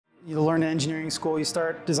You learn in engineering school, you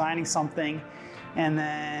start designing something, and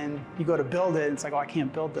then you go to build it, and it's like, oh, I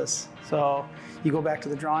can't build this. So you go back to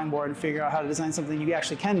the drawing board and figure out how to design something you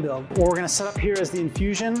actually can build. What we're gonna set up here is the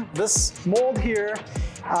infusion. This mold here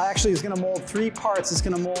actually is gonna mold 3 parts. It's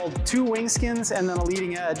gonna mold 2 wing skins and then a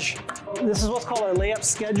leading edge. This is what's called our layup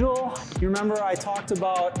schedule. You remember I talked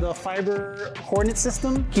about the fiber coordinate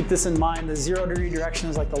system? Keep this in mind. The 0-degree direction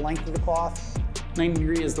is like the length of the cloth.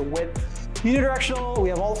 90-degree is the width. Unidirectional, we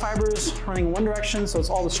have all the fibers running in one direction, so it's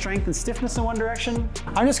all the strength and stiffness in one direction.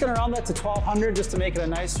 I'm just gonna round that to 1,200 just to make it a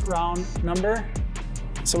nice round number.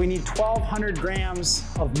 So we need 1,200 grams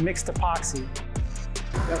of mixed epoxy.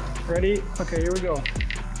 Yep, ready? Okay, here we go.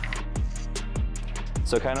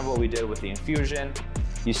 So kind of what we did with the infusion,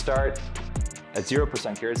 you start at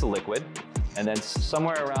 0% cured, it's a liquid, and then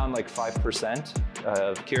somewhere around like 5%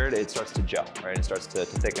 of cured, it starts to gel, right? It starts to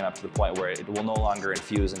thicken up to the point where it will no longer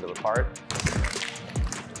infuse into the part.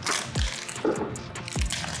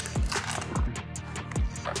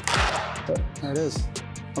 There it is.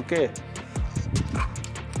 Okay.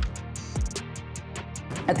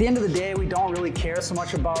 At the end of the day, we don't really care so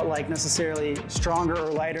much about like necessarily stronger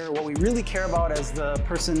or lighter. What we really care about as the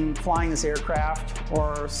person flying this aircraft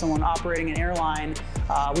or someone operating an airline,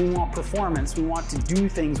 we want performance. We want to do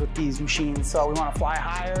things with these machines. So we want to fly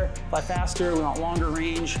higher, fly faster, we want longer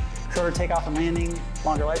range, shorter takeoff and landing,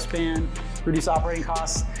 longer lifespan, reduce operating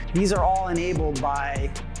costs. These are all enabled by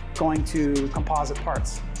going to composite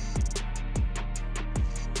parts.